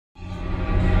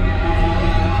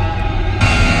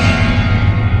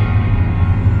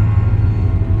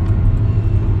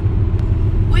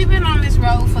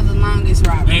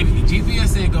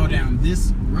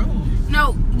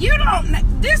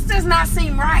does not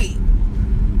seem right.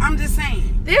 I'm just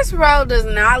saying. This road does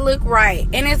not look right.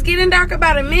 And it's getting dark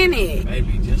about a minute.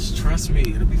 Baby, just trust me.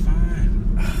 It'll be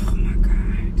fine. Oh, my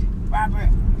God. Robert,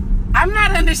 I'm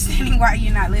not understanding why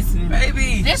you're not listening.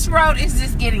 Baby. This road is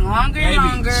just getting longer and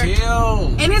longer.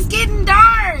 Chill. And it's getting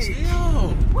dark.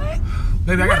 Chill. What?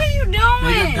 Baby, What are you doing?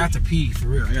 Baby, I got to pee, for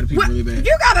real. I got to pee really bad.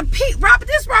 You got to pee. Robert,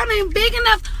 this road ain't big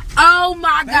enough. Oh,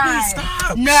 my God. Baby,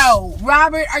 stop. No.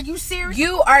 Robert, are you serious?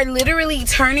 You are literally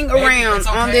turning around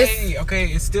on this. Okay,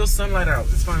 it's still sunlight out.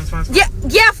 It's fine, it's fine.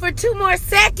 Yeah, for 2 more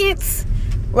seconds.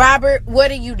 Robert,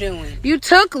 what are you doing? You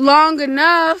took long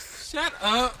enough. Shut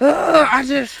up.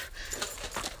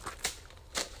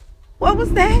 What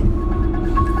was that?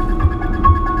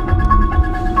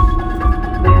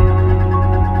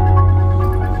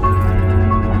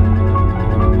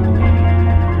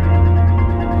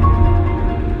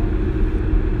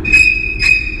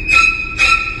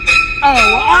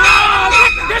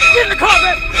 Get in the car,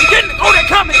 baby. Get in the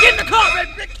car,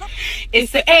 baby.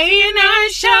 It's the A&I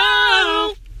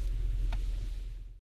show.